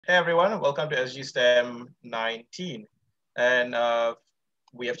Hey everyone, welcome to SG STEM 19. And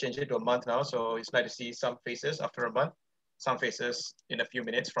we have changed it to a month now, so it's nice to see some faces after a month, some faces in a few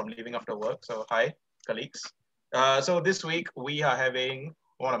minutes from leaving after work. So hi, colleagues. So this week we are having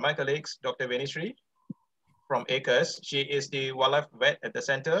one of my colleagues, Dr. Venisri from ACRES. She is the wildlife vet at the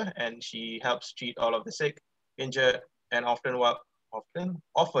center, and she helps treat all of the sick, injured, and often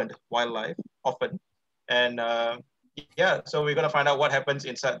wildlife, often. And yeah, so we're gonna find out what happens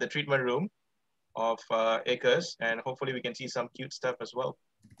inside the treatment room of ACRES, and hopefully we can see some cute stuff as well.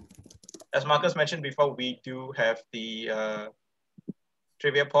 As Marcus mentioned before, we do have the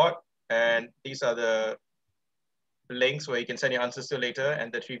trivia pod, and these are the links where you can send your answers to later,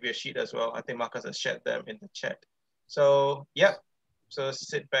 and the trivia sheet as well. I think Marcus has shared them in the chat. So yeah, so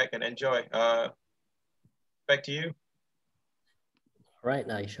sit back and enjoy. Back to you. All right,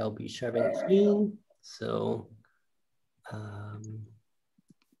 I shall be sharing screen. So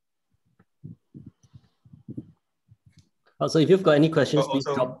also, if you've got any questions, please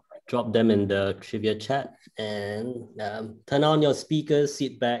drop them in the trivia chat, and turn on your speakers,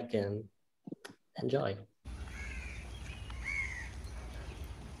 sit back, and enjoy.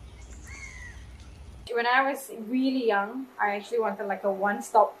 When I was really young, I actually wanted like a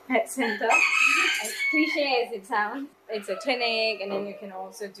one-stop pet center. As cliche as it sounds, it's a clinic, and then you can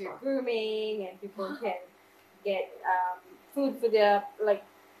also do grooming, and people can get food for their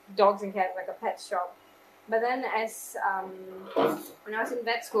dogs and cats, like a pet shop. But then as when I was in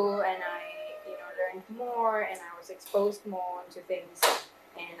vet school and I learned more and I was exposed more to things,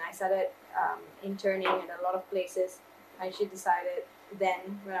 and I started interning in a lot of places, I actually decided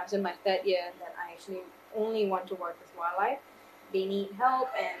then, when I was in my third year, that I actually only want to work with wildlife. They need help,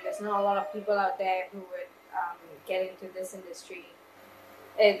 and there's not a lot of people out there who would get into this industry.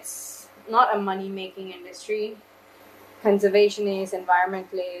 It's not a money-making industry. Conservationists,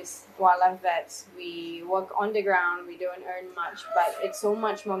 environmentalists, wildlife vets, we work on the ground, we don't earn much, but it's so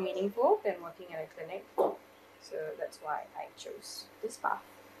much more meaningful than working at a clinic. So that's why I chose this path.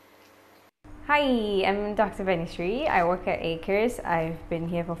 Hi, I'm Dr. Venisri. I work at ACRES. I've been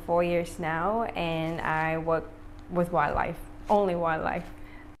here for 4 years now, and I work with wildlife, only wildlife.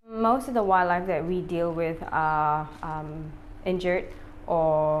 Most of the wildlife that we deal with are injured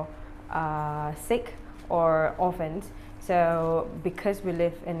or sick or orphans. So because we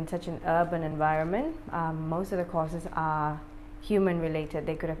live in such an urban environment, most of the causes are human related.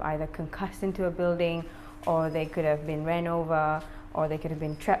 They could have either concussed into a building, or they could have been ran over, or they could have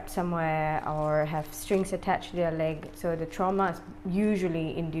been trapped somewhere, or have strings attached to their leg. So the trauma is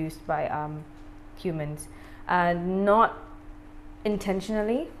usually induced by humans. Not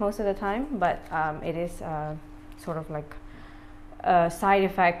intentionally most of the time, but it is sort of like a side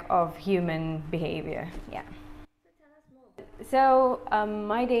effect of human behavior. Yeah. So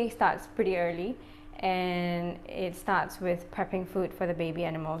my day starts pretty early, and it starts with prepping food for the baby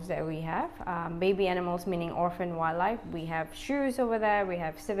animals that we have. Baby animals meaning orphan wildlife. We have shrews over there, we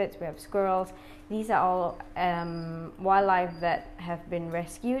have civets, we have squirrels. These are all wildlife that have been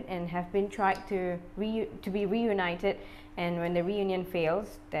rescued and have been tried to be reunited, and when the reunion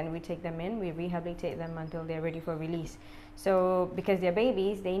fails, then we take them in, we rehabilitate them until they're ready for release. So because they're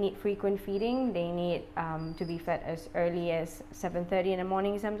babies, they need frequent feeding. They need to be fed as early as 7:30 in the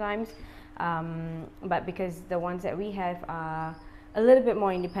morning sometimes. But because the ones that we have are a little bit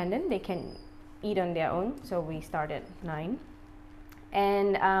more independent, they can eat on their own. So we start at 9.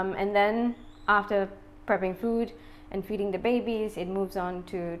 And then after prepping food and feeding the babies, it moves on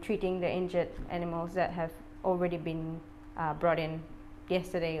to treating the injured animals that have already been brought in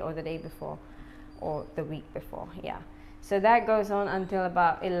yesterday or the day before or the week before. Yeah. So that goes on until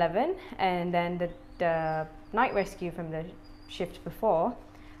about 11, and then the night rescue from the shift before,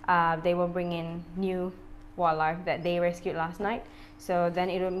 they will bring in new wildlife that they rescued last night. So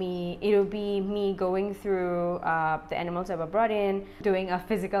then it'll be me going through the animals that were brought in, doing a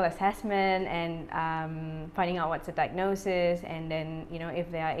physical assessment, and finding out what's the diagnosis, and then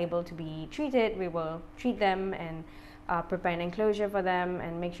if they are able to be treated, we will treat them and prepare an enclosure for them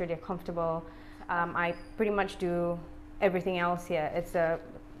and make sure they're comfortable. I pretty much do everything else here.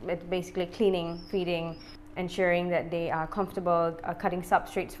 It's basically cleaning, feeding, ensuring that they are comfortable, cutting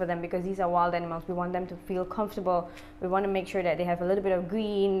substrates for them, because these are wild animals. We want them to feel comfortable. We want to make sure that they have a little bit of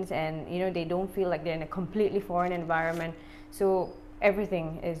greens, and they don't feel like they're in a completely foreign environment. So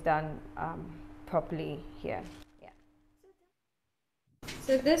everything is done properly here.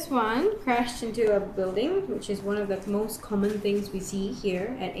 So this one crashed into a building, which is one of the most common things we see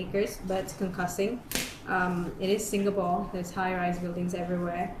here at ACRES, birds concussing. It is Singapore, there's high-rise buildings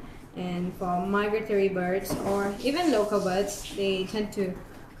everywhere. And for migratory birds or even local birds, they tend to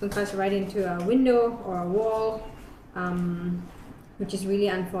concussed right into a window or a wall, which is really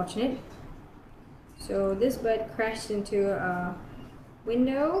unfortunate. So this bird crashed into a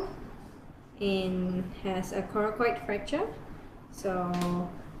window and has a coracoid fracture. So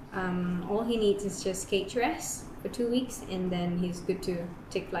all he needs is just cage rest for 2 weeks, and then he's good to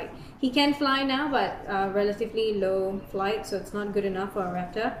take flight. He can fly now, but relatively low flight, so it's not good enough for a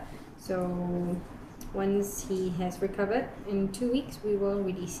raptor. So once he has recovered in 2 weeks, we will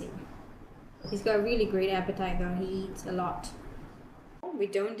release him. He's got a really great appetite though. He eats a lot. We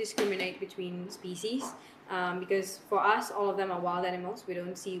don't discriminate between species because for us, all of them are wild animals. We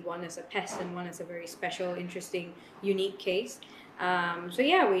don't see one as a pest and one as a very special, interesting, unique case. So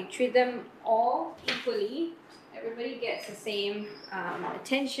yeah, we treat them all equally. Everybody gets the same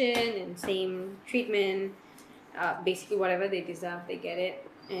attention and same treatment. Basically, whatever they deserve, they get it.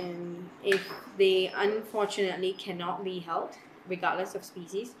 And if they unfortunately cannot be helped, regardless of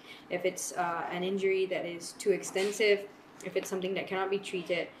species, if it's an injury that is too extensive, if it's something that cannot be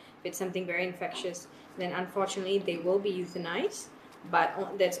treated, if it's something very infectious, then unfortunately they will be euthanized.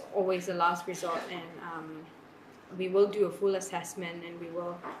 But that's always the last resort, and we will do a full assessment, and we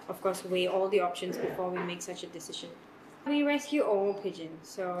will of course weigh all the options before we make such a decision. We rescue all pigeons,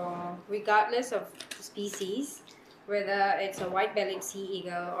 so regardless of species, whether it's a white-bellied sea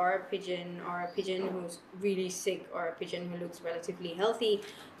eagle or a pigeon who's really sick or a pigeon who looks relatively healthy,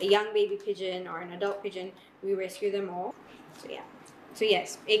 a young baby pigeon or an adult pigeon, we rescue them all. So yeah, so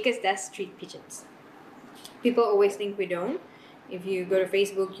yes, Acres does treat pigeons. People always think we don't. If you go to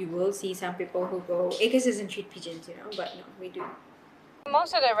Facebook, you will see some people who go, Acres doesn't treat pigeons, you know, but no, we do.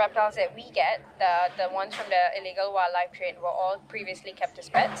 Most of the reptiles that we get, the ones from the illegal wildlife trade, were all previously kept as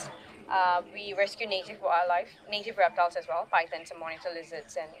pets. We rescue native reptiles as well, pythons and monitor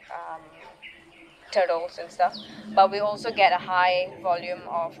lizards and turtles and stuff. But we also get a high volume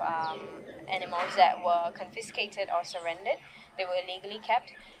of animals that were confiscated or surrendered. They were illegally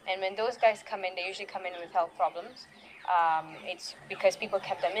kept, and when those guys come in, they usually come in with health problems. It's because people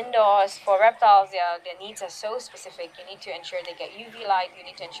kept them indoors. For reptiles, their needs are so specific. You need to ensure they get UV light, you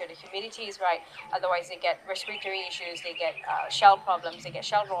need to ensure the humidity is right, otherwise they get respiratory issues, they get shell problems, they get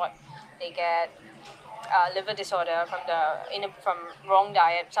shell rot, they get liver disorder from wrong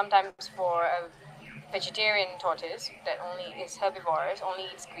diet. Sometimes for a vegetarian tortoise that only is herbivorous, only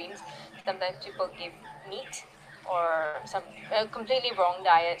eats greens, sometimes people give meat or some completely wrong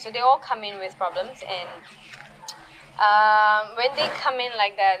diet. So they all come in with problems, and when they come in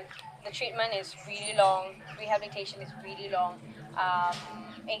like that, the treatment is really long, rehabilitation is really long.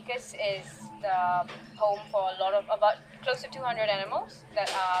 Acres is the home for about close to 200 animals that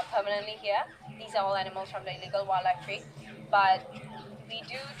are permanently here. These are all animals from the illegal wildlife trade, but we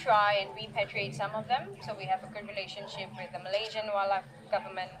do try and repatriate some of them. So we have a good relationship with the Malaysian wildlife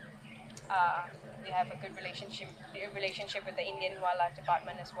government. We have a good relationship with the Indian Wildlife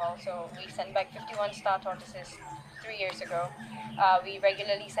Department as well. So we sent back 51 star tortoises 3 years ago. We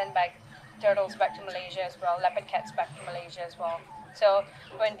regularly send back turtles back to Malaysia as well, leopard cats back to Malaysia as well. So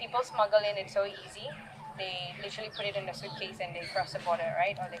when people smuggle in, it's so easy. They literally put it in a suitcase and they cross the border,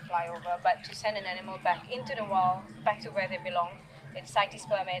 right? Or they fly over. But to send an animal back into the wild, back to where they belong, it's CITES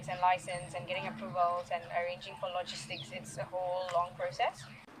permits and license and getting approvals and arranging for logistics. It's a whole long process.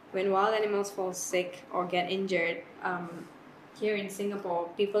 When wild animals fall sick or get injured, here in Singapore,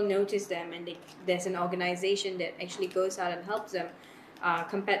 people notice them, and there's an organization that actually goes out and helps them,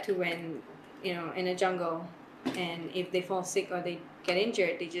 compared to when, in a jungle, and if they fall sick or they get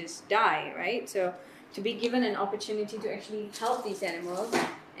injured, they just die, right? So to be given an opportunity to actually help these animals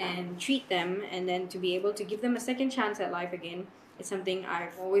and treat them, and then to be able to give them a second chance at life again, is something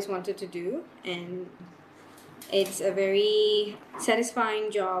I've always wanted to do, and it's a very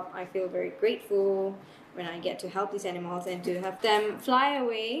satisfying job. I feel very grateful when I get to help these animals, and to have them fly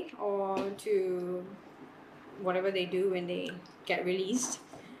away or to whatever they do when they get released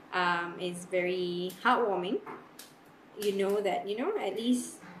is very heartwarming. You know that, at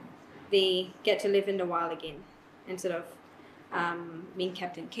least they get to live in the wild again instead of being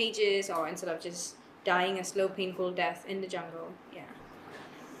kept in cages, or instead of just dying a slow, painful death in the jungle. Yeah.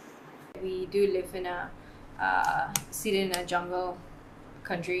 We do live in a sit in a jungle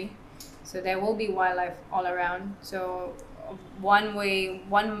country, so there will be wildlife all around. So one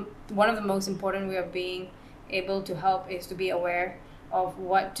of the most important way of being able to help is to be aware of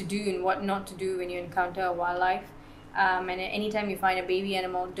what to do and what not to do when you encounter a wildlife. And anytime you find a baby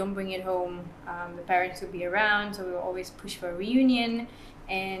animal, don't bring it home. The parents will be around, so we will always push for a reunion.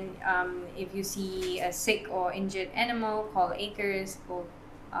 And if you see a sick or injured animal, call Acres. We'll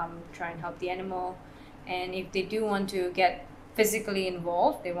try and help the animal. And if they do want to get physically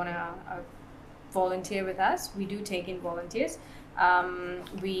involved, they want to volunteer with us, we do take in volunteers.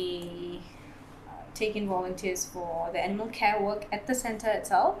 We take in volunteers for the animal care work at the center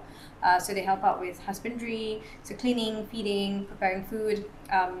itself. So they help out with husbandry, so cleaning, feeding, preparing food,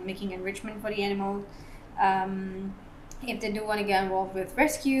 making enrichment for the animals. If they do want to get involved with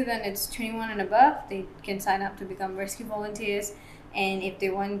rescue, then it's 21 and above. They can sign up to become rescue volunteers. And if they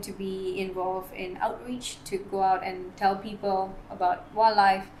want to be involved in outreach, to go out and tell people about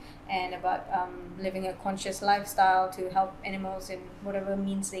wildlife and about living a conscious lifestyle to help animals in whatever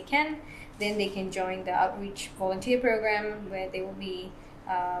means they can, then they can join the outreach volunteer program, where they will be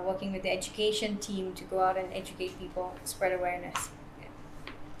working with the education team to go out and educate people, spread awareness.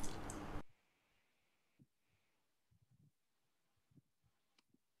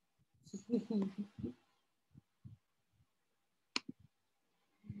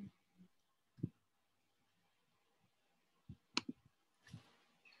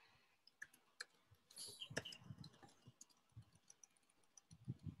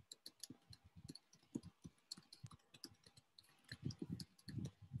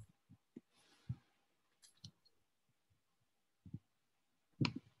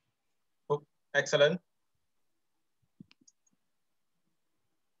 Oh, excellent.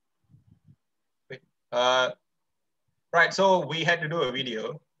 Right, so we had to do a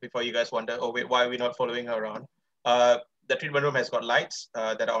video before you guys wonder, oh wait, why are we not following her around? The treatment room has got lights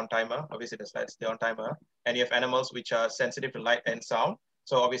that are on timer. Obviously the lights, they're on timer. And you have animals which are sensitive to light and sound.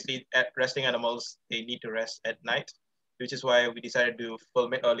 So obviously at resting animals, they need to rest at night, which is why we decided to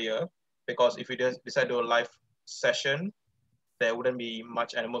film it earlier, because if we decide to do a live session, there wouldn't be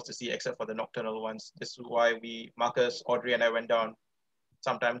much animals to see except for the nocturnal ones. This is why Marcus, Audrey, and I went down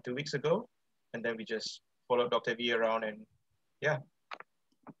sometime 2 weeks ago, and then we just followed Dr. V around, and yeah.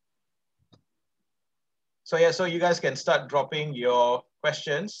 So yeah, so you guys can start dropping your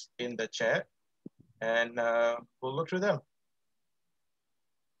questions in the chat, and we'll look through them.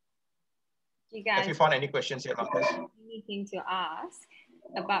 You guys, have you found any questions here, Marcus? Anything to ask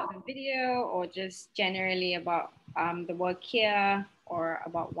about the video, or just generally about the work here, or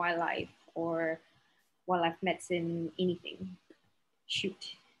about wildlife or wildlife medicine, anything?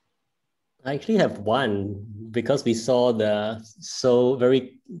 Shoot. I actually have one, because we saw the so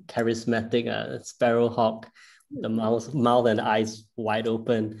very charismatic sparrowhawk, the mouth and eyes wide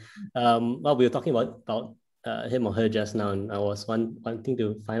open. Well, we were talking about him or her just now, and I was wanting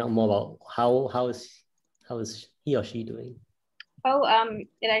to find out more about how is he or she doing. Oh,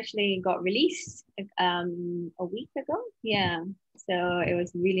 it actually got released a week ago. Yeah, so it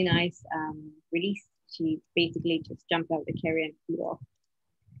was really nice release. She basically just jumped out the carrier and flew off.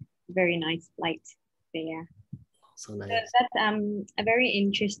 Very nice flight there. So nice. So that's a very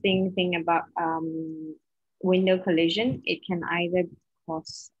interesting thing about window collision. It can either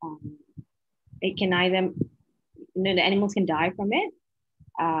cause the animals can die from it,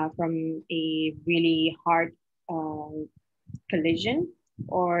 from a really hard collision,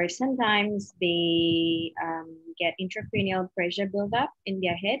 or sometimes they get intracranial pressure buildup in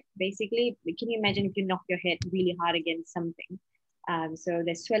their head. Basically, can you imagine if you knock your head really hard against something? So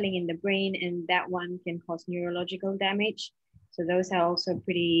there's swelling in the brain, and that one can cause neurological damage. So those are also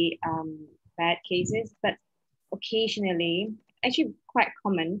pretty bad cases, but occasionally, actually quite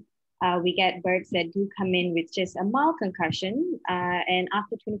common, we get birds that do come in with just a mild concussion, and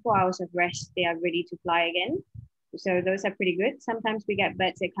after 24 hours of rest, they are ready to fly again. So those are pretty good. Sometimes we get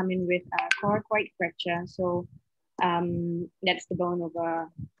birds that come in with a coracoid fracture. So that's the bone over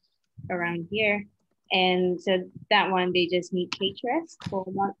around here. And so that one, they just need cage rest for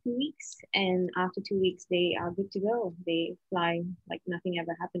about 2 weeks. And after 2 weeks, they are good to go. They fly like nothing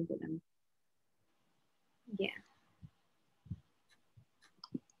ever happened to them. Yeah.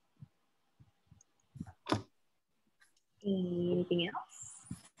 Anything else?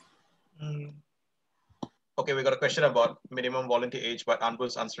 Okay, we got a question about minimum volunteer age, but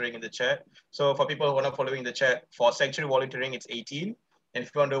Anbu's answering in the chat. So for people who are not following the chat, for sanctuary volunteering, it's 18. And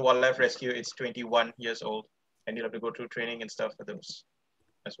if you want to do wildlife rescue, it's 21 years old. And you'll have to go through training and stuff for those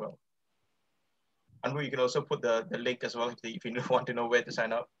as well. Anbu, you can also put the link as well if you want to know where to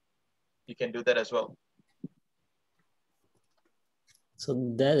sign up. You can do that as well. So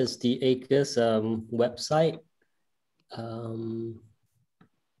that is the Acres website.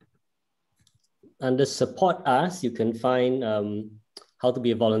 Under support us, you can find how to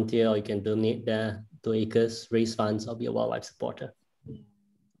be a volunteer, or you can donate there to Acres, raise funds, or be a wildlife supporter.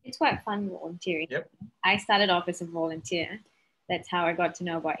 It's quite fun volunteering. Yep. I started off as a volunteer. That's how I got to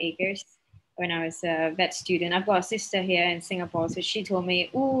know about Acres when I was a vet student. I've got a sister here in Singapore, so she told me,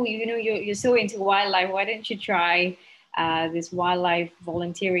 "Oh, you know, you're so into wildlife. Why don't you try this wildlife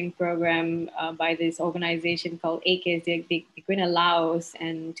volunteering program by this organization called ACES. They're going to Laos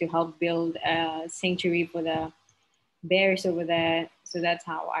and to help build a sanctuary for the bears over there. So that's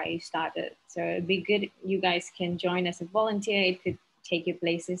how I started. So it'd be good. You guys can join as a volunteer. It could take you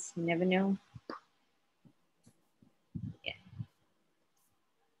places. You never know. Yeah.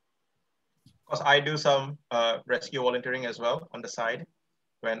 Of course, I do some rescue volunteering as well on the side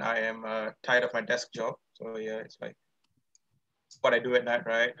when I am tired of my desk job. So yeah, it's like it's what I do at night,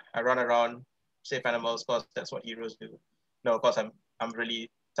 right? I run around, save animals, because that's what heroes do. No, of course, I'm really,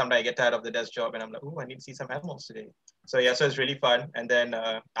 sometimes I get tired of the desk job and I'm like, oh, I need to see some animals today. So yeah, so it's really fun. And then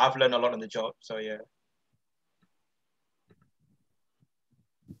I've learned a lot on the job. So yeah.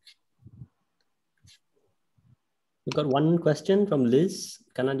 We got one question from Liz.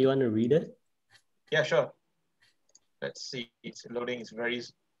 Kana, do you want to read it? Yeah, sure. Let's see. It's loading. It's very.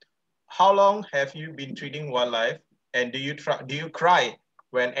 How long have you been treating wildlife, and do you cry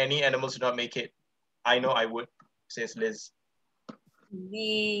when any animals do not make it? I know I would, says Liz.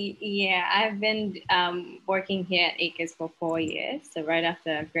 Yeah, I've been working here at ACES for 4 years. So right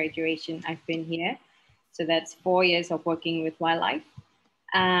after graduation, I've been here. So that's 4 years of working with wildlife.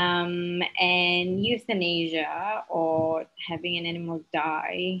 And euthanasia or having an animal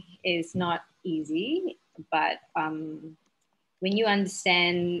die is not easy, but when you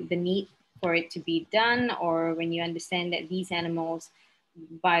understand the need for it to be done, or when you understand that these animals,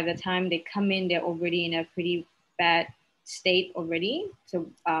 by the time they come in, they're already in a pretty bad state already. So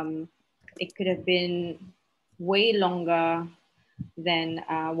it could have been way longer than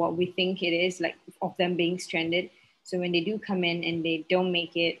what we think it is, like of them being stranded. So when they do come in and they don't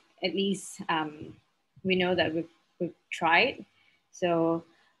make it, at least we know that we've tried. So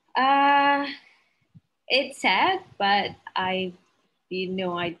it's sad, but I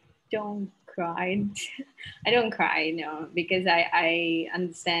don't cry. I don't cry, no, because I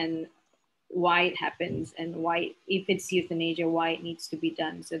understand why it happens and why, if it's euthanasia, why it needs to be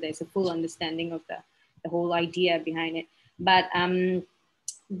done. So there's a full understanding of the whole idea behind it. But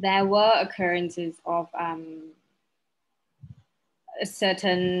there were occurrences of a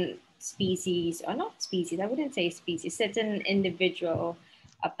certain species, or not species, I wouldn't say species, certain individual,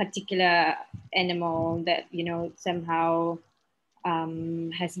 a particular animal that, you know, somehow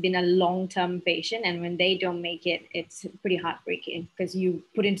has been a long-term patient, and when they don't make it, it's pretty heartbreaking because you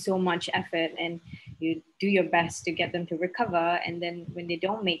put in so much effort and you do your best to get them to recover, and then when they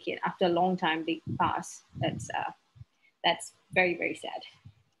don't make it after a long time they pass. That's very, very sad.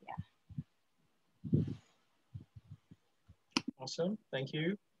 Yeah. Awesome, thank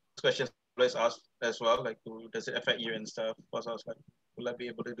you. Questions always asked as well, like, does it affect you and stuff? Because I was like, will I be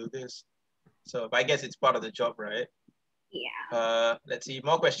able to do this? So but I guess it's part of the job, right? Yeah. Let's see,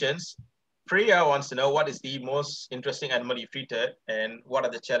 more questions. Priya wants to know, what is the most interesting animal you treated, and what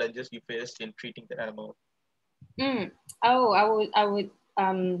are the challenges you faced in treating the animal? Oh, I would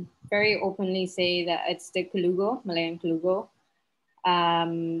very openly say that it's the Kulugo, Malayan Kulugo.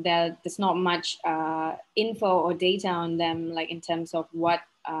 There's not much info or data on them, like in terms of what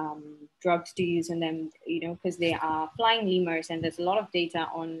drugs to use on them, you know, because they are flying lemurs, and there's a lot of data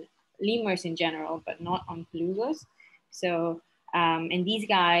on lemurs in general, but not on Kulugos. So, and these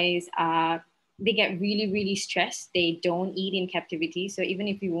guys they get really, really stressed. They don't eat in captivity. So even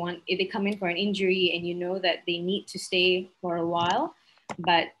if they come in for an injury and you know that they need to stay for a while,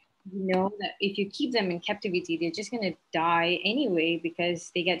 but you know that if you keep them in captivity, they're just going to die anyway,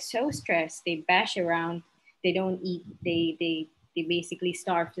 because they get so stressed. They bash around, they don't eat, they basically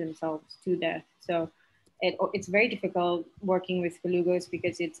starve themselves to death. So it's very difficult working with Kulugos,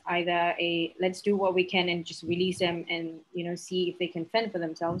 because it's either let's do what we can and just release them and, you know, see if they can fend for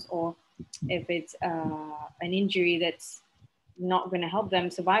themselves, or if it's an injury that's not going to help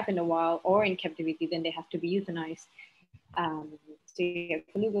them survive in a while or in captivity, then they have to be euthanized. So yeah,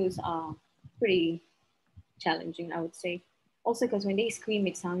 Kulugos are pretty challenging, I would say. Also, because when they scream,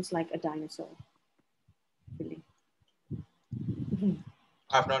 it sounds like a dinosaur. Really.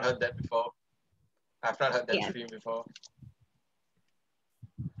 I've not heard that before. I've not heard that Yeah. scream before.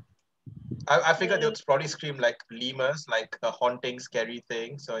 I figured they'd probably scream like lemurs, like a haunting, scary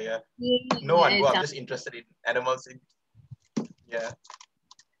thing. So yeah. No one, I'm just interested in animals. Yeah.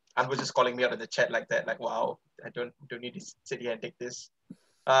 And was just calling me out in the chat like that, like, wow, I don't need to sit here and take this.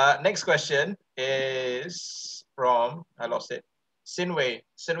 Next question is from, I lost it, Sinway.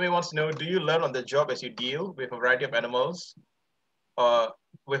 Sinway wants to know, do you learn on the job as you deal with a variety of animals,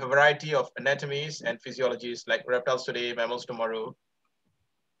 with a variety of anatomies and physiologies, like reptiles today, mammals tomorrow?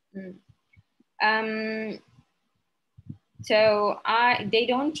 So they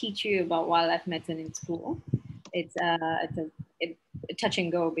don't teach you about wildlife medicine in school. It's a touch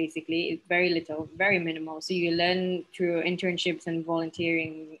and go basically. It's very little, very minimal. So you learn through internships and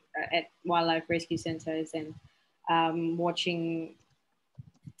volunteering at wildlife rescue centers and watching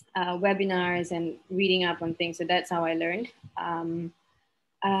webinars and reading up on things. So that's how I learned.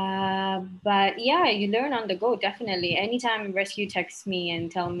 But yeah, you learn on the go, definitely. Anytime rescue texts me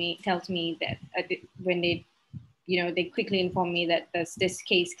and tells me that when they, they quickly inform me that there's this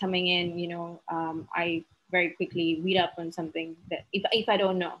case coming in, I very quickly read up on something that if I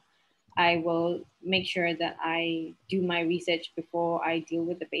don't know, I will make sure that I do my research before I deal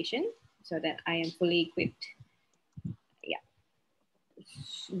with the patient so that I am fully equipped. Yeah.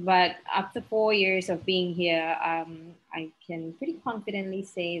 But after 4 years of being here, I can pretty confidently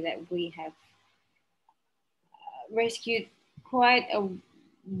say that we have rescued quite a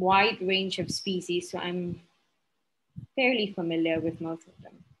wide range of species. So I'm fairly familiar with most of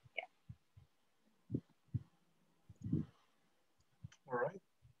them. All right.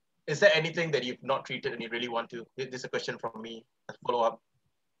 Is there anything that you've not treated and you really want to? This is a question from me, a follow-up.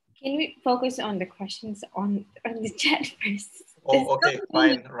 Can we focus on the questions on the chat first? Oh, okay,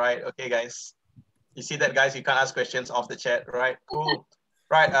 fine, right. Okay, guys. You see that, guys? You can't ask questions off the chat, right? Cool.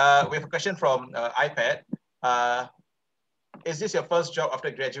 Right, we have a question from iPad. Is this your first job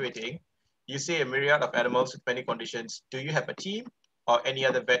after graduating? You see a myriad of animals with many conditions. Do you have a team or any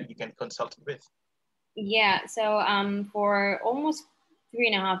other vet you can consult with? Yeah, so for almost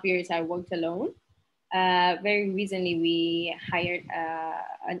 3.5 years, I worked alone. Very recently, we hired a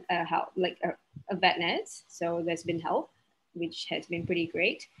vet nurse, so there's been help, which has been pretty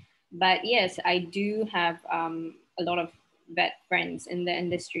great. But yes, I do have a lot of vet friends in the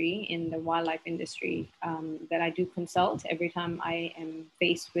industry, in the wildlife industry, that I do consult every time I am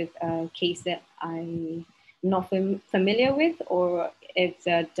faced with a case that I'm not familiar with, or if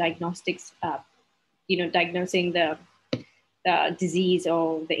the diagnostics, diagnosing the disease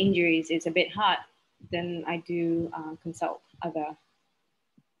or the injuries is a bit hard, then I do consult other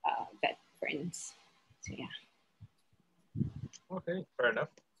vet friends. So yeah. Okay, fair enough.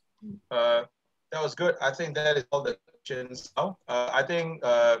 That was good. I think that is all the questions now. I think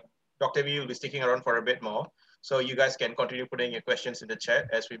Dr. V will be sticking around for a bit more. So you guys can continue putting your questions in the chat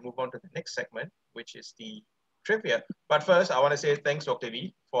as we move on to the next segment, which is the trivia. But first, I want to say thanks, Dr.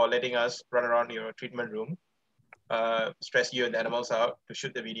 V, for letting us run around your treatment room, stress you and the animals out to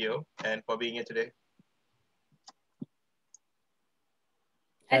shoot the video, and for being here today.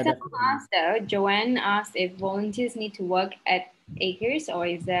 As someone asked though, Joanne asked if volunteers need to work at Acres or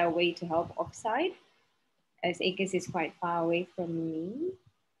is there a way to help offside? As Acres is quite far away from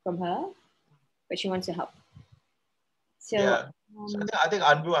her, but she wants to help. So, yeah. So I think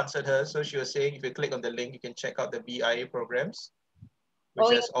Anbu answered her. So she was saying if you click on the link, you can check out the BIA programs,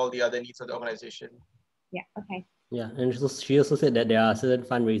 which has all the other needs of the organization. Yeah, okay. Yeah, and she also said that there are certain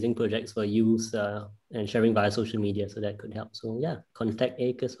fundraising projects for use and sharing via social media, so that could help. So yeah, contact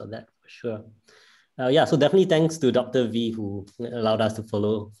ACRES for that for sure. Yeah, so definitely thanks to Dr. V who allowed us to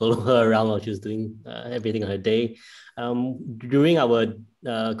follow her around while she was doing everything on her day. During our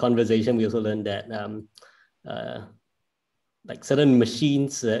conversation, we also learned that like certain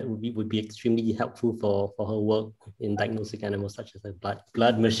machines would be extremely helpful for her work in diagnosing animals, such as a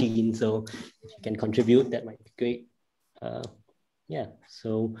blood machine. So if you can contribute, that might be great. Yeah,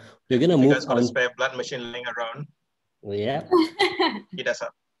 so we're gonna move on. You guys got a spare blood machine laying around? Yeah. Hit us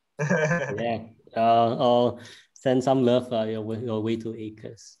up. Yeah, or send some love your way to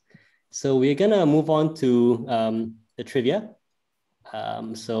ACRES. So we're gonna move on to the trivia.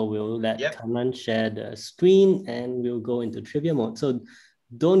 So we'll let Kaman share the screen and we'll go into trivia mode. So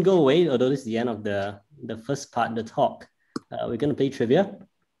don't go away, although this is the end of the first part, the talk. We're gonna play trivia.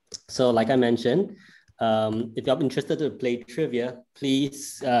 So like I mentioned, if you're interested to play trivia,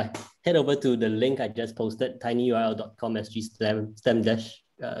 please head over to the link I just posted,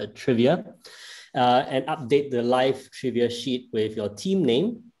 tinyurl.com/stem-trivia, and update the live trivia sheet with your team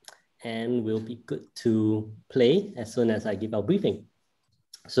name, and we'll be good to play as soon as I give our briefing.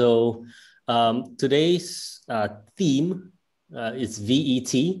 So today's theme is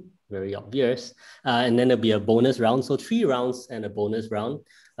VET, very obvious, and then there'll be a bonus round. So 3 rounds and a bonus round.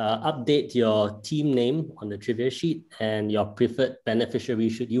 Update your team name on the trivia sheet and your preferred beneficiary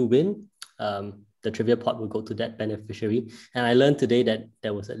should you win. The trivia pot will go to that beneficiary. And I learned today that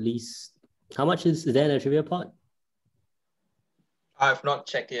there was at least, how much is there in the trivia pot? I've not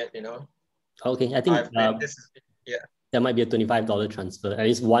checked yet, Okay, I think there might be a $25 transfer. At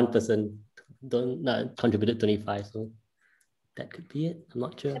least one person contributed 25, so that could be it. I'm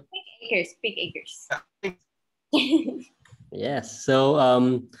not sure. Big acres. Yes. So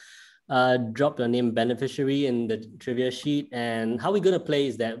drop your name beneficiary in the trivia sheet. And how we're going to play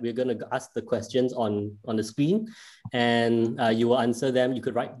is that we're going to ask the questions on the screen, and you will answer them. You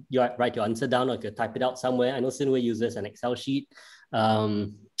could write your answer down, or you could type it out somewhere. I know Sinway uses an Excel sheet.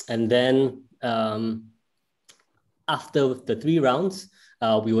 And then after the 3 rounds,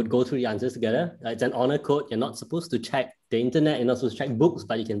 we would go through the answers together. It's an honor code. You're not supposed to check the internet. You're not supposed to check books,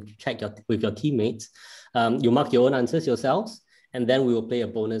 but you can check with your teammates. You mark your own answers yourselves, and then we will play a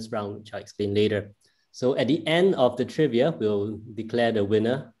bonus round, which I'll explain later. So at the end of the trivia, we'll declare the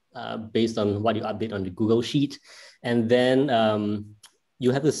winner based on what you update on the Google Sheet. And then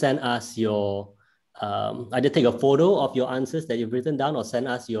you have to send us your, either take a photo of your answers that you've written down, or send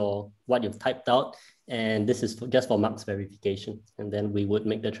us what you've typed out. And this is just for marks verification. And then we would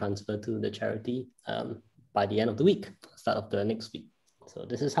make the transfer to the charity by the end of the week, start of the next week. So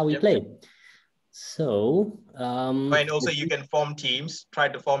this is how we play. So, and also you can form teams, try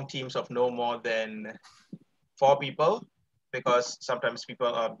to form teams of no more than 4 people, because sometimes people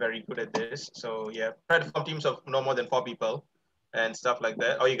are very good at this. So yeah, try to form teams of no more than 4 people and stuff like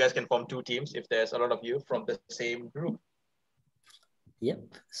that. Or you guys can form 2 teams if there's a lot of you from the same group. Yep.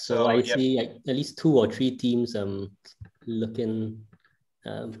 So I see at least 2 or 3 teams looking,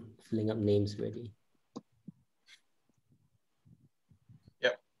 filling up names already.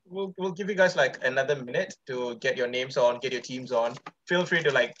 We'll give you guys like another minute to get your names on, get your teams on. Feel free to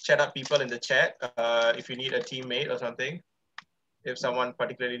like chat up people in the chat if you need a teammate or something. If someone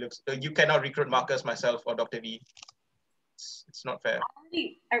particularly looks, you cannot recruit Marcus, myself, or Dr. V. It's not fair.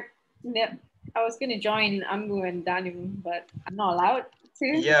 I was gonna join Ambu and Danu, but I'm not allowed to.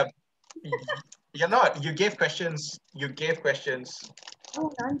 Yeah, you're not. You gave questions. I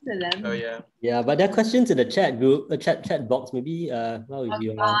won't answer them. Oh yeah. Yeah, but there are questions in the chat group, the chat box. Maybe well, if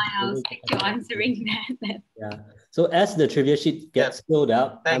you I'll stick to answering that then. Yeah. So as the trivia sheet gets filled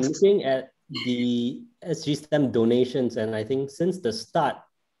up, I'm looking at the SG STEM donations, and I think since the start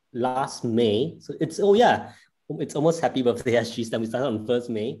last May, so it's it's almost happy birthday SG STEM. We started on 1st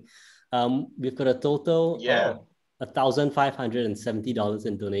May. We've got a total of $1,570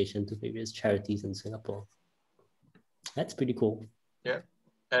 in donation to various charities in Singapore. That's pretty cool. Yeah,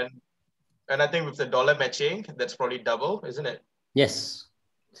 and I think with the dollar matching, that's probably double, isn't it? Yes.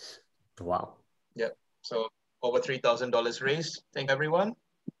 Wow. Yeah. So over $3,000 raised. Thank everyone.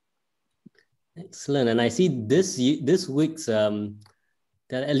 Excellent. And I see this week's there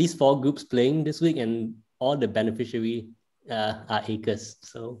are at least 4 groups playing this week, and all the beneficiary are acres.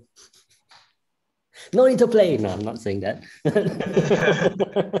 So no need to play. No, I'm not saying that.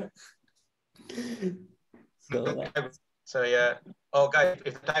 So yeah. Oh, guys,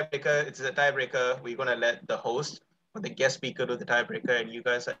 if the tiebreaker, it's a tiebreaker, we're gonna let the host or the guest speaker do the tiebreaker, and you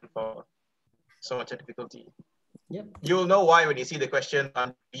guys are in for so much difficulty. Yep. You'll know why when you see the question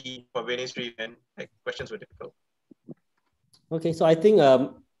on B for Venisri, and like, questions were difficult. Okay, so I think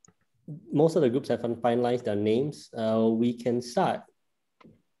most of the groups have finalized their names. We can start.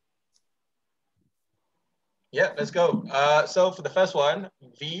 Yeah, let's go. So for the first one,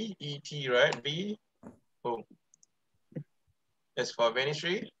 V-E-T, right? V. Oh. Is for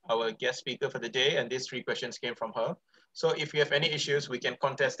Venisri, our guest speaker for the day, and these 3 questions came from her. So if you have any issues, we can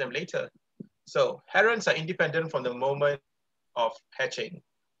contest them later. So herons are independent from the moment of hatching.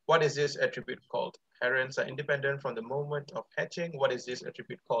 What is this attribute called? Herons are independent from the moment of hatching. What is this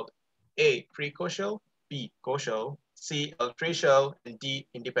attribute called? A, precocial, B, cocial, C, altricial, and D,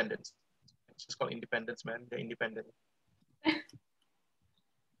 independence. It's just called independence, man. They're independent.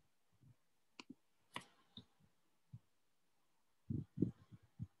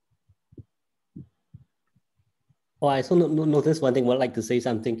 Oh, I also noticed one thing. I'd like to say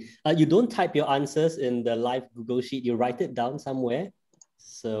something. You don't type your answers in the live Google Sheet. You write it down somewhere.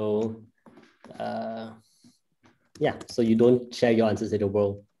 So, yeah. So you don't share your answers to the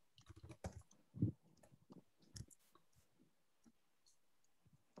world.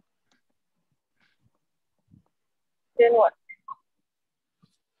 Then what?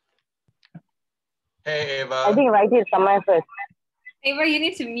 Hey, Eva. I think write it somewhere first. Eva, you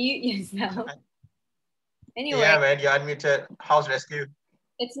need to mute yourself. Anyway. Yeah, man, you're unmuted. House rescue.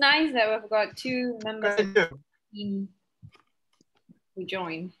 It's nice that we've got 2 members of the team who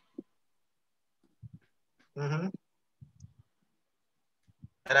joined. Mm-hmm.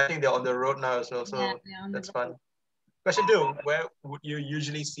 And I think they're on the road now as well, so that's fun. Question 2, where would you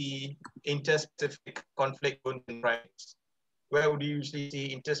usually see interspecific conflict wounds in primates? Where would you usually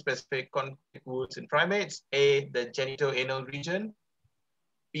see interspecific conflict wounds in primates? A, the genitoanal region,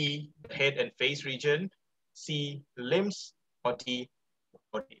 B, the head and face region, C, limbs, or D,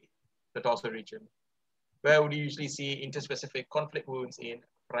 body, the dorsal region. Where would you usually see interspecific conflict wounds in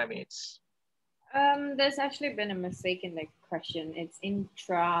primates? There's actually been a mistake in the question. It's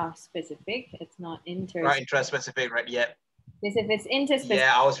intra-specific. It's not inter. Right, intraspecific, right? Yeah. Because if it's interspecific.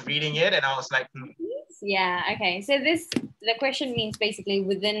 Yeah, I was reading it and I was like, Yeah, okay. So the question means basically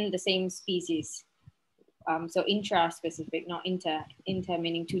within the same species. So intra-specific, not inter. Inter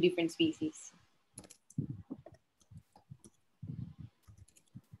meaning two different species.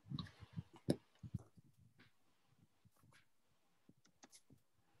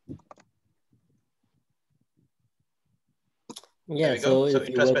 Yeah, so if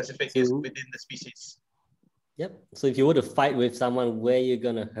you were intraspecific to, is within the species. Yep. So if you were to fight with someone, where you're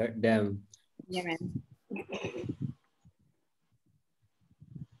gonna hurt them? Yeah, man.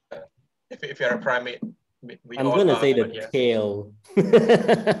 If you're a primate, we I'm all gonna are, say the but yeah. tail.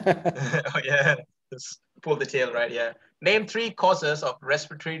 Oh yeah, just pull the tail, right? Yeah. Name 3 causes of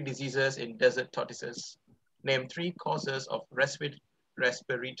respiratory diseases in desert tortoises. Name 3 causes of respiratory.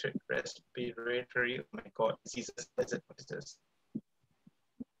 Oh my God, diseases in desert tortoises.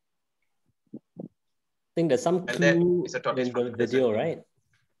 I think there's some And that clue is a tortoise in from the the desert. video, right?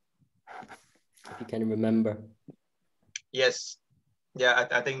 If you can remember. Yes. Yeah,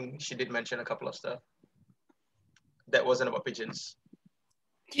 I think she did mention a couple of stuff. That wasn't about pigeons.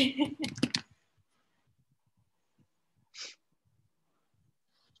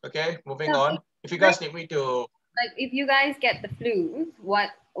 Okay, moving on. If you guys need me to, like, if you guys get the flu,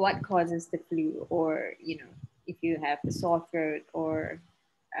 what causes the flu? Or, you know, if you have a sore throat or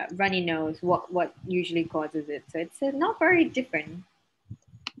runny nose, what usually causes it? So it's not very different.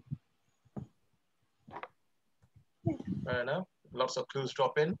 I know, lots of clues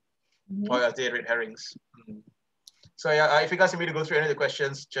drop in. Mm-hmm. Oh yeah, they red herrings. So yeah, if you guys need me to go through any of the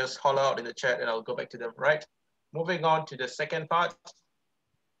questions, just holler out in the chat and I'll go back to them, right? Moving on to the second part.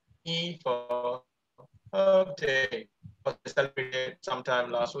 E for Herb Day was celebrated sometime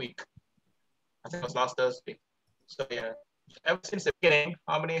last week. I think it was last Thursday. So yeah, ever since the beginning,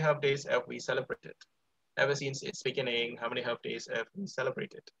 how many Herb Days have we celebrated? Ever since its beginning, how many Herb Days have we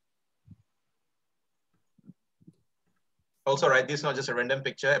celebrated? Also, right, this is not just a random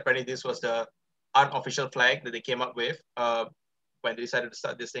picture. Apparently, this was the unofficial flag that they came up with when they decided to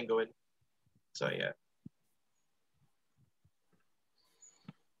start this thing going. So yeah.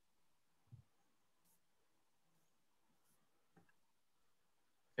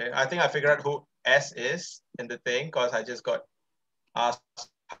 Okay, I think I figured out who S is in the thing because I just got asked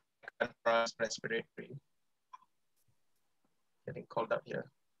respiratory. Getting called up here.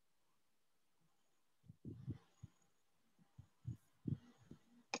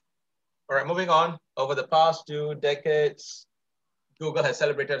 All right, moving on. Over the past 2 decades, Google has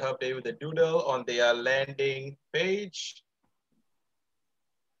celebrated Herb Day with a doodle on their landing page.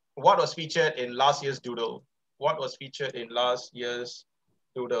 What was featured in last year's doodle? What was featured in last year's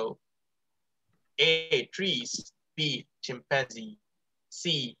doodle? A, trees. B, chimpanzee.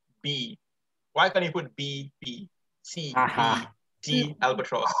 C, bee. Why can't you put B, B? C, B, D,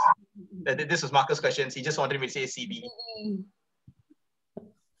 albatross. This was Marcus' questions. He just wanted me to say CB.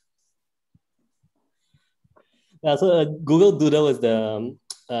 Yeah, so Google Doodle is the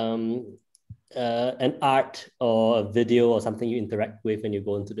an art or a video or something you interact with when you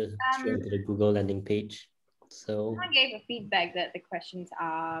go into the Google landing page. So I gave a feedback that the questions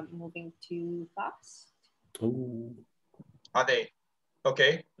are moving too fast. Ooh. Are they?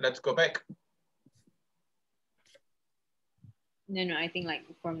 Okay, let's go back. No, I think like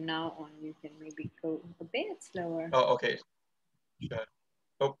from now on you can maybe go a bit slower. Oh, okay. Sure.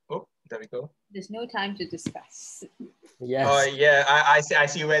 Oh, there we go. There's no time to discuss. Yes. Oh yeah, I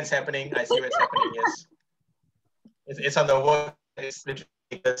see where it's happening. I see where it's happening. Yes, it's on the word. It's literally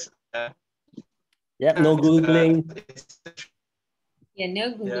because. Yep. No Googling. Yeah,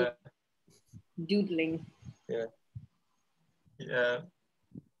 no Google. Yeah. Doodling. Yeah. Yeah.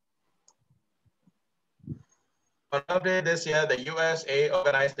 On Earth Day this year, the USA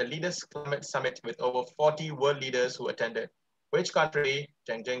organized the Leaders Climate Summit with over 40 world leaders who attended. Which country,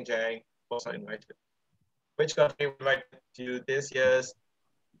 Jang, was not invited? Which country was invited to this year's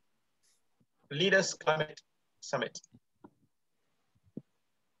Leaders Climate Summit?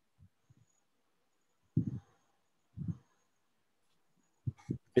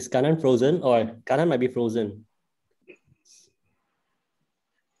 Is Kanan frozen? Or Kanan might be frozen.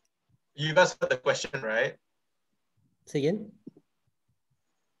 You guys heard the question, right? Say again?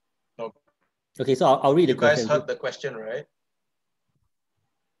 No. Okay, so I'll read the question. You guys heard the question, right?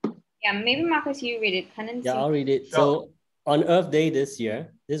 Yeah, maybe Marcus, you read it. Yeah, I'll read it. Sure. So on Earth Day this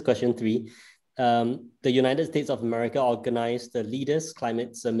year, this is question 3. The United States of America organized the Leaders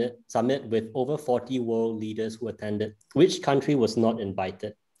Climate Summit with over 40 world leaders who attended. Which country was not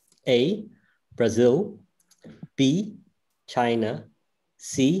invited? A, Brazil, B, China,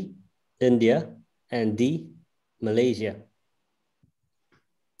 C, India, and D, Malaysia.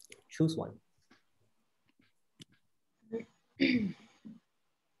 Choose one.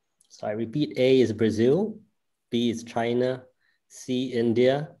 So I repeat, A is Brazil, B is China, C,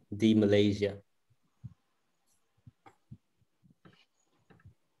 India, D, Malaysia.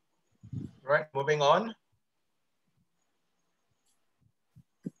 Right, moving on.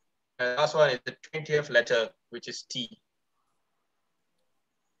 And last one is the 20th letter, which is T.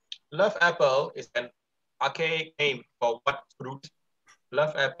 Love apple is an archaic name for what fruit?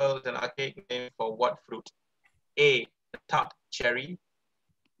 Love apple is an archaic name for what fruit? A, tart cherry,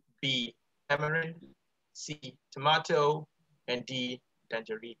 B, tamarind, C, tomato, and D,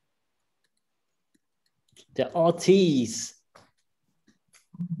 tangerine. They're all T's.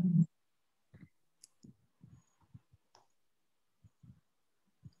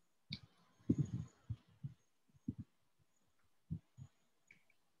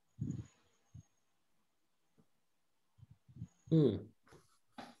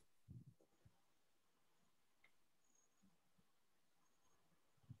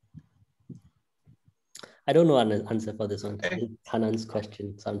 I don't know an answer for this one. Okay. It's Hanan's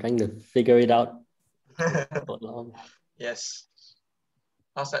question, so I'm trying to figure it out. Yes.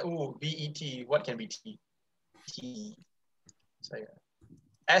 I was like, ooh, BET, what can be T? T. So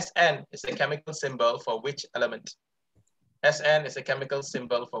yeah. SN is a chemical symbol for which element? SN is a chemical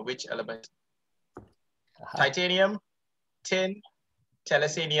symbol for which element? Titanium, tin,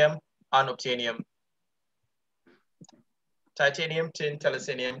 telluranium, unobtainium. Titanium, tin,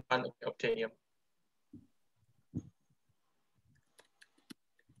 telluranium, unobtainium.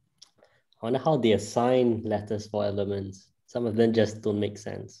 I wonder how they assign letters for elements. Some of them just don't make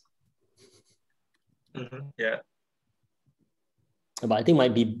sense. Yeah. But I think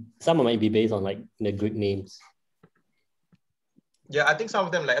some might be based on like the Greek names. Yeah, I think some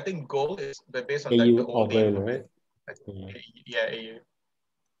of them, like I think gold is based on like the old name of it. Right? Yeah, AU.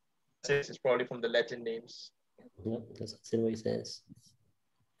 It's probably from the Latin names. Yep, that's what it says.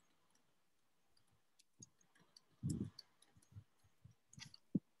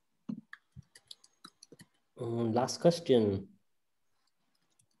 Last question.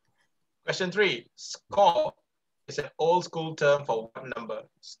 Question 3. Score is an old school term for what number?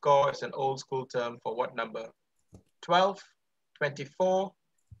 Score is an old school term for what number? 12, 24,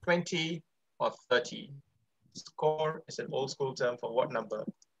 20, or 30? Score is an old school term for what number?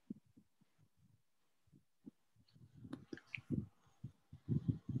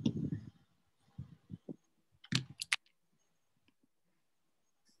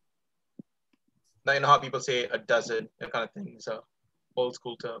 Now you know how people say a dozen, that kind of thing. So old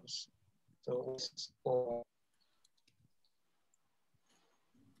school terms. So score.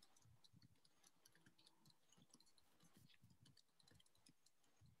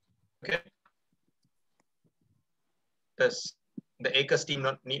 Okay. Does the ACRES team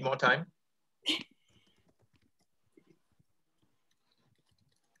not need more time?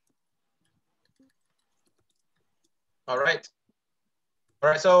 All right. All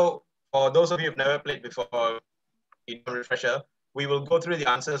right, so for those of you who've never played before, refresher, we will go through the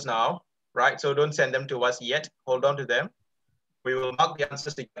answers now, right? So don't send them to us yet. Hold on to them. We will mark the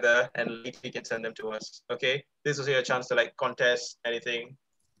answers together and later you can send them to us, okay? This is your chance to like contest anything.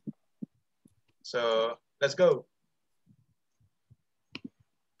 So let's go.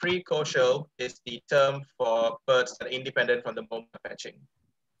 Precocial is the term for birds that are independent from the moment of hatching.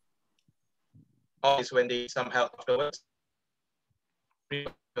 Or is when they need some help afterwards. I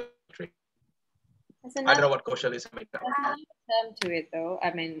don't know what cocial is. Term to it though.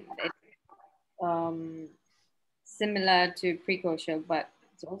 I mean, it's similar to precocial, but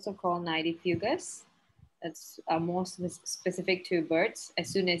it's also called nidifugous. That's more specific to birds. As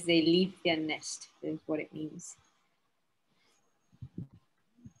soon as they leave their nest, is what it means.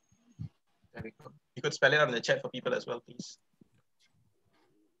 There we go. You could spell it out in the chat for people as well, please.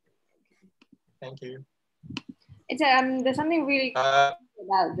 Thank you. It's there's something really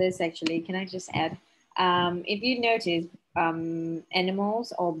about this actually. Can I just add? If you notice,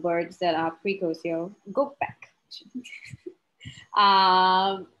 animals or birds that are precocial, go back.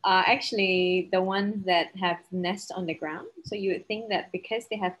 Are actually the ones that have nest on the ground. So you would think that because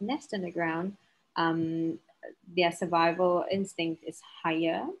they have nest on the ground, their survival instinct is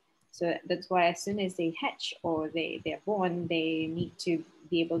higher. So that's why as soon as they hatch or they're born, they need to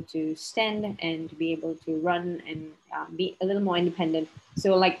be able to stand and be able to run and be a little more independent.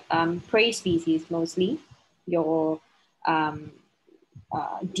 So like prey species mostly, your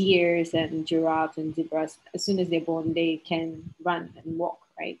deers and giraffes and zebras, as soon as they're born, they can run and walk,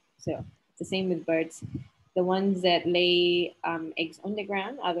 right? So it's the same with birds. The ones that lay eggs on the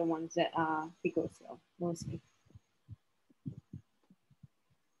ground are the ones that are precocial, mostly.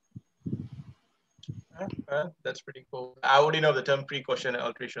 That's pretty cool. I already know the term precocial and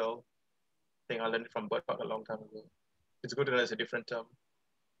altricial. I think I learned it from bird park a long time ago. It's good to know it's a different term.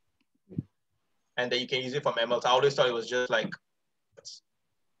 And that you can use it for mammals. I always thought it was just like.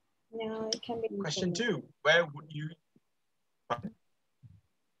 No, it can be. Question 2, where would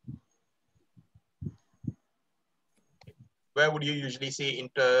you usually see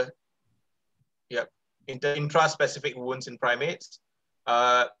intraspecific wounds in primates?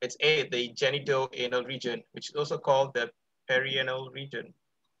 It's A, the genito-anal region, which is also called the perianal region,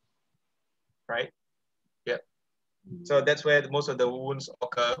 right? Yeah. So that's where most of the wounds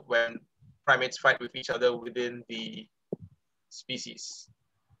occur when primates fight with each other within the species.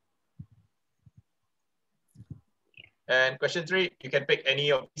 And question 3, you can pick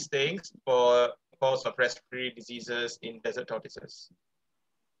any of these things for cause of respiratory diseases in desert tortoises.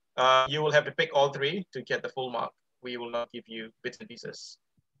 You will have to pick all 3 to get the full mark. We will not give you bits and pieces.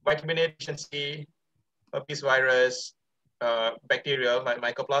 Vitamin A deficiency, herpes virus, bacterial,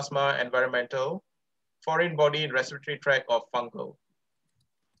 mycoplasma, environmental, foreign body, respiratory tract, or fungal.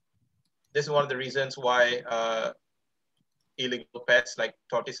 This is one of the reasons why illegal pets like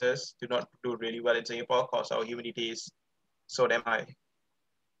tortoises do not do really well in Singapore, because our humidity is so damn high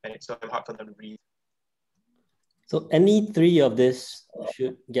and it's so damn hard for them to breathe. So any 3 of this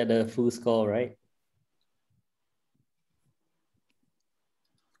should get a full score, right?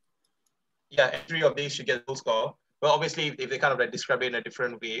 Yeah, and 3 of these should get a full score. Well, obviously, if they kind of like describe it in a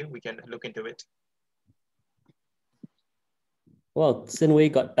different way, we can look into it. Well, Sinway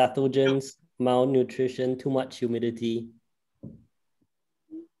got pathogens, malnutrition, too much humidity.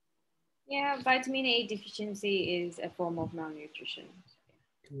 Yeah, vitamin A deficiency is a form of malnutrition.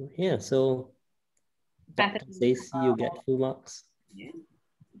 Yeah, so Dr. Stacey, you get full marks. Yeah.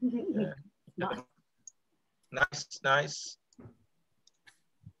 Yeah. Nice.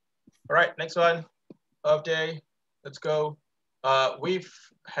 All right, next one. Herb Day. Let's go. We've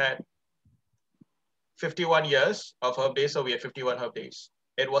had 51 years of Herb Day, so we have 51 Herb Days.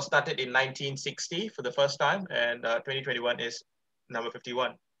 It was started in 1960 for the first time, and 2021 is number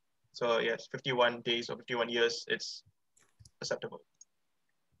 51. So yes, 51 days or 51 years, it's acceptable.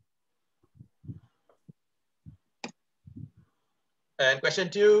 And question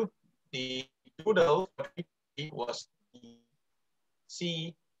 2, the doodle was the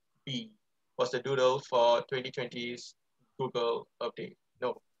CB, was the doodle for 2020's Google update.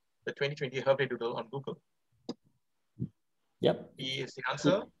 No, the 2020 Herb Day doodle on Google. Yep. B is the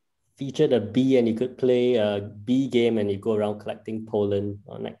answer. Featured a bee, and you could play a bee game, and you go around collecting pollen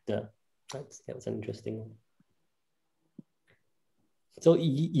or nectar. That was an interesting one. So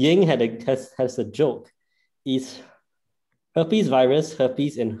Ying has a joke. Is herpes virus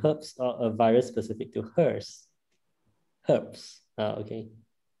herpes in herbs, or a virus specific to hers? Herbs. Okay.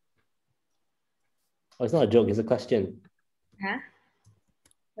 Oh, it's not a joke, it's a question. Huh?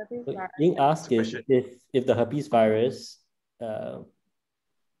 So Ying asked if the herpes virus There's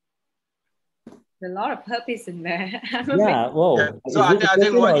a lot of herpes in there. yeah, whoa. Yeah. So I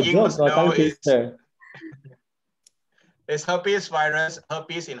think what Ying must know is herpes virus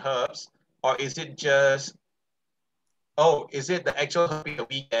herpes in herbs, or is it just, is it the actual herpes that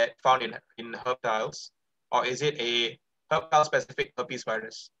we get found in reptiles, or is it a reptile specific herpes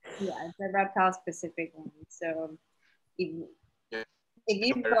virus? Yeah, it's a reptile specific one. So if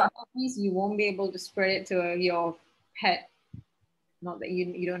you've got herpes, you won't be able to spread it to your pet. Not that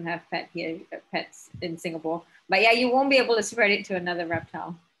you don't have pets in Singapore, but yeah, you won't be able to spread it to another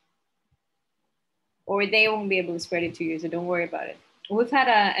reptile, or they won't be able to spread it to you. So don't worry about it. We've had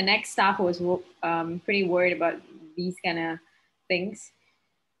an ex-staff who was pretty worried about these kind of things.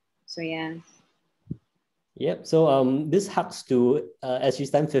 So yeah. Yep. So this harks to SG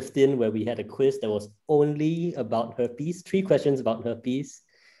STEM 15, where we had a quiz that was only about herpes, 3 questions about herpes.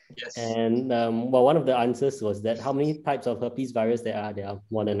 Yes. And well, one of the answers was that how many types of herpes virus there are? There are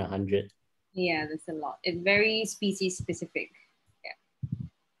more than 100. Yeah, that's a lot. It's very species specific. Yeah.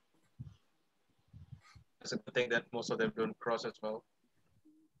 That's a good thing that most of them don't cross as well.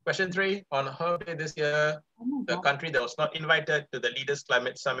 Question 3, on Herb Day this year, the country that was not invited to the Leaders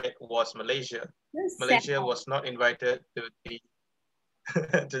Climate Summit was Malaysia. Malaysia was not invited to the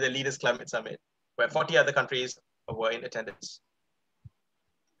to the Leaders Climate Summit, where 40 other countries were in attendance.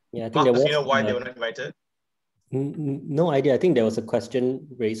 Yeah, I think Marcus, you know why they were not invited? No idea. I think there was a question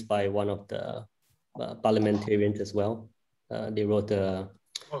raised by one of the parliamentarians as well. They wrote an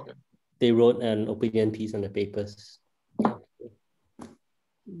opinion piece on the papers. Yeah.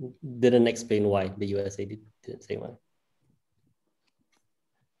 didn't explain why. The USA didn't say why.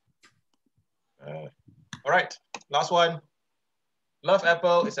 All right, last one. Love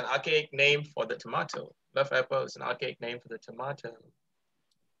apple is an archaic name for the tomato. Love apple is an archaic name for the tomato.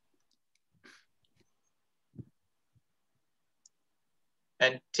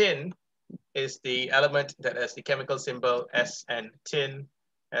 And tin is the element that has the chemical symbol SN. Tin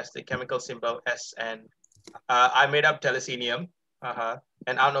has the chemical symbol SN. I made up telesinium,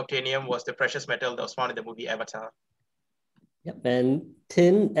 and unobtainium was the precious metal that was found in the movie Avatar. Yep, and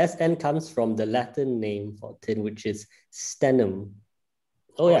tin, SN, comes from the Latin name for tin, which is sternum.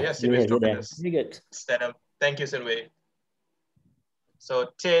 Oh yeah, yes, Very good. Sternum. Thank you, Sinwei. So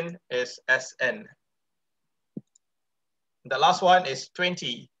tin is SN. The last one is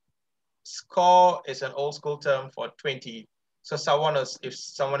 20. Score is an old school term for 20. So if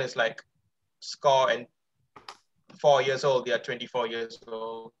someone is like score and 4 years old, they are 24 years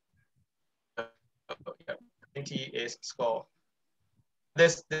old. 20 is score.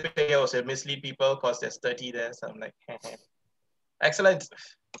 This picture also mislead people because there's 30 there. So I'm like, excellent.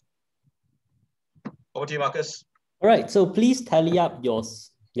 Over to you, Marcus. All right, so please tally up your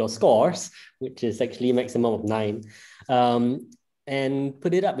scores, which is actually a maximum of 9, and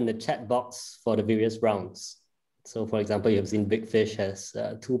put it up in the chat box for the various rounds. So for example, you have seen Big Fish has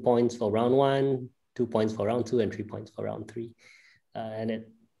 2 points for round 1, 2 points for round 2, and 3 points for round 3. And it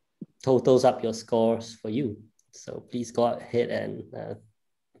totals up your scores for you. So please go ahead and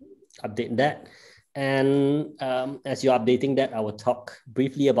update that. And as you're updating that, I will talk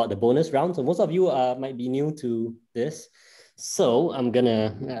briefly about the bonus round. So most of you might be new to this. So I'm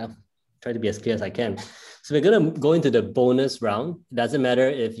gonna try to be as clear as I can. So we're gonna go into the bonus round. It doesn't matter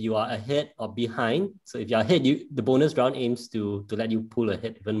if you are ahead or behind. So if you're ahead, the bonus round aims to let you pull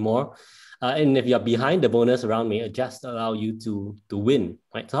ahead even more. And if you're behind, the bonus round may just allow you to win,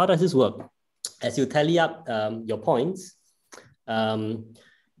 right? So how does this work? As you tally up your points,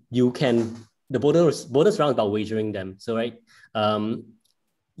 you can, the bonus round is about wagering them. So, right,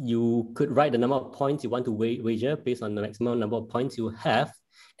 you could write the number of points you want to wager based on the maximum number of points you have,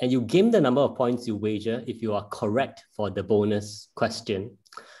 and you game the number of points you wager if you are correct for the bonus question.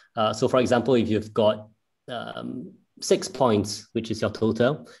 So for example, if you've got 6 points, which is your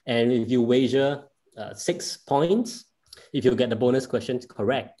total, and if you wager 6 points, if you get the bonus questions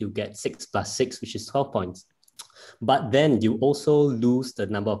correct, you get 6 plus 6, which is 12 points. But then you also lose the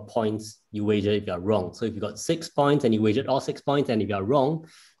number of points you wager if you're wrong. So if you got 6 points and you wagered all 6 points, and if you're wrong,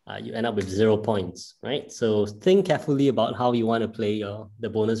 you end up with 0 points, right? So think carefully about how you want to play the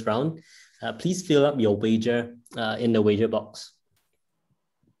bonus round. Please fill up your wager in the wager box.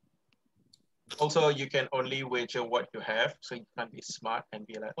 Also, you can only wager what you have. So you can't be smart and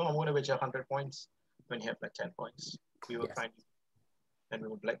be like, oh, I'm going to wager 100 points when you have like 10 points. We will find you and we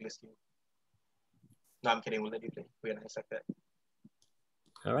will blacklist you. No, I'm kidding. We'll let you play. We're nice like that.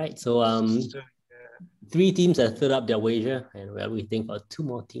 All right. So 3 teams have filled up their wager, and we're waiting for 2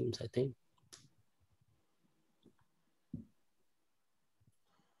 more teams, I think.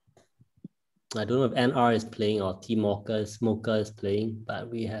 I don't know if NR is playing or Team Mocha is playing, but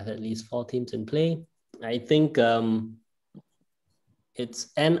we have at least 4 teams in play. I think it's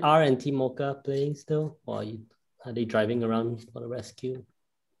NR and Team Mocha playing still, or are they driving around for the rescue?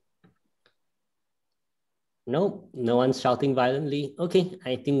 No, no one's shouting violently. Okay,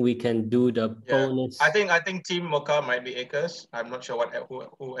 I think we can do the bonus. I think Team Mocha might be Acres. I'm not sure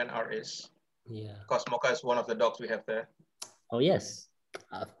who NR is. Yeah. Because Mocha is one of the dogs we have there. Oh yes.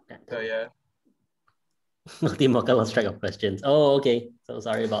 So yeah. Team Mocha lost track of questions. Oh, okay. So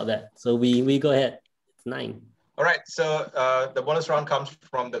sorry about that. So we go ahead. It's 9. All right. So the bonus round comes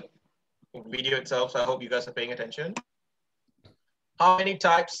from the video itself. So I hope you guys are paying attention. How many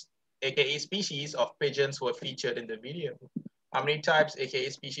types, aka species, of pigeons were featured in the video? How many types, aka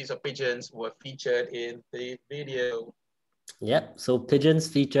species of pigeons, were featured in the video? Yep, so pigeons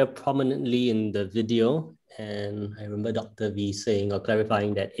feature prominently in the video. And I remember Dr. V saying or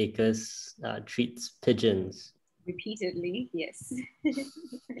clarifying that Acres treats pigeons. Repeatedly, yes.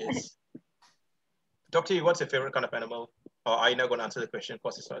 Yes. Dr. V, what's your favorite kind of animal? Or are you not going to answer the question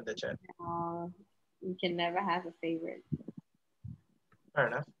because it's not in the chat? You can never have a favorite. Fair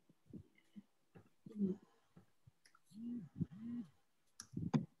enough.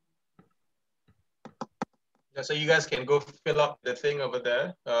 So you guys can go fill up the thing over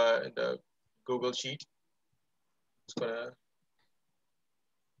there in the Google Sheet. Just gonna.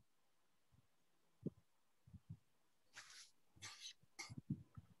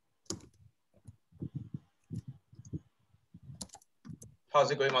 How's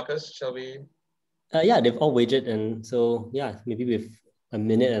it going, Marcus? Shall we? Yeah, they've all wagered, and so yeah, maybe we've a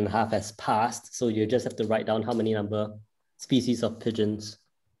minute and a half has passed. So you just have to write down how many species of pigeons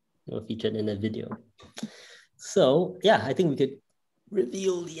were featured in the video. So yeah, I think we could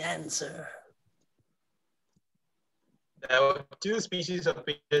reveal the answer. There were 2 species of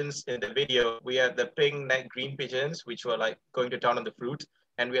pigeons in the video. We had the pink-necked green pigeons, which were like going to town on the fruit.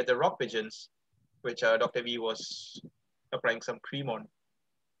 And we had the rock pigeons, which Dr. V was applying some cream on.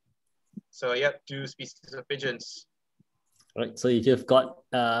 So yeah, 2 species of pigeons. Right, so if you've got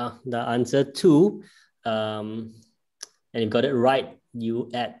the answer 2, and you've got it right, you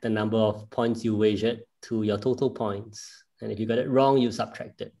add the number of points you wagered to your total points. And if you got it wrong, you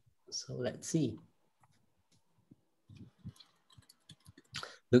subtract it. So let's see.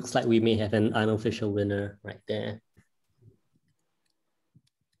 Looks like we may have an unofficial winner right there.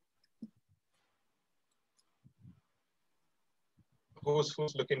 Who's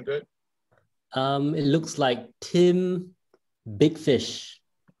looking good? It looks like Tim Big Fish.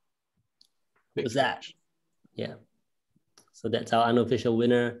 What was that? Yeah. So that's our unofficial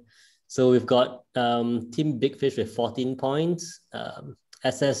winner. So we've got Team Big Fish with 14 points,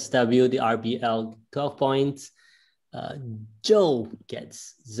 SSW, the RBL, 12 points. Joe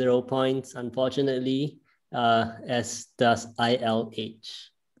gets 0 points, unfortunately, as does ILH.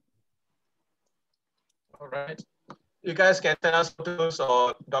 All right. You guys can send us photos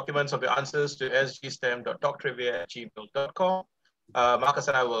or documents of your answers to sgstem.talktrivia@gmail.com. Marcus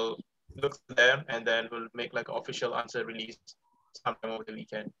and I will look at them and then we'll make like an official answer release sometime over the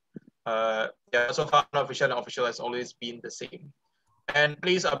weekend. Yeah, so far unofficial and official has always been the same. And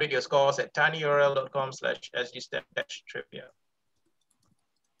please update your scores at tinyurl.com/sgstem-trivia.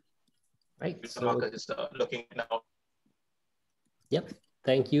 Right. So Marcus is looking now. Yep.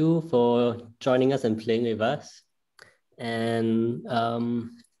 Thank you for joining us and playing with us. And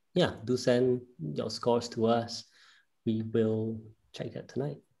yeah, do send your scores to us. We will check that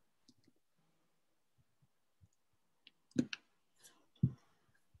tonight.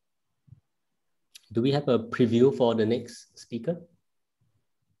 Do we have a preview for the next speaker?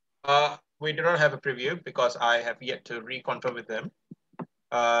 We do not have a preview because I have yet to reconfirm with them.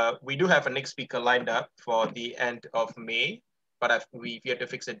 We do have a next speaker lined up for the end of May, but we've yet to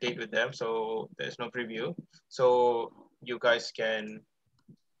fix a date with them, so there's no preview. So you guys can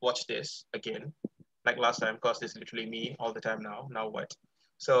watch this again, like last time, because this is literally me all the time now. Now what?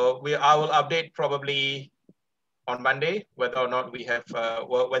 So I will update probably on Monday whether or not we have,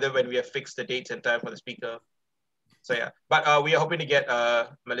 when we have fixed the dates and time for the speaker. So yeah, but we are hoping to get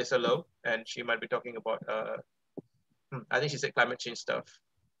Melissa Lowe, and she might be talking about, I think she said climate change stuff,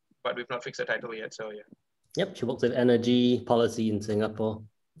 but we've not fixed the title yet, so yeah. Yep, she works with energy policy in Singapore.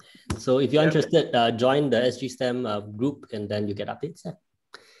 So if you're interested, join the SG STEM group and then you get updates. Yeah.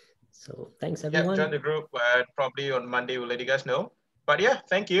 So thanks everyone. Yeah, join the group and probably on Monday we'll let you guys know. But yeah,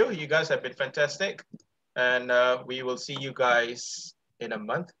 thank you. You guys have been fantastic. And we will see you guys in a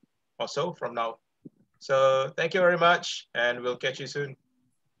month or so from now. So thank you very much and we'll catch you soon.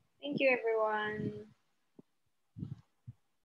 Thank you, everyone.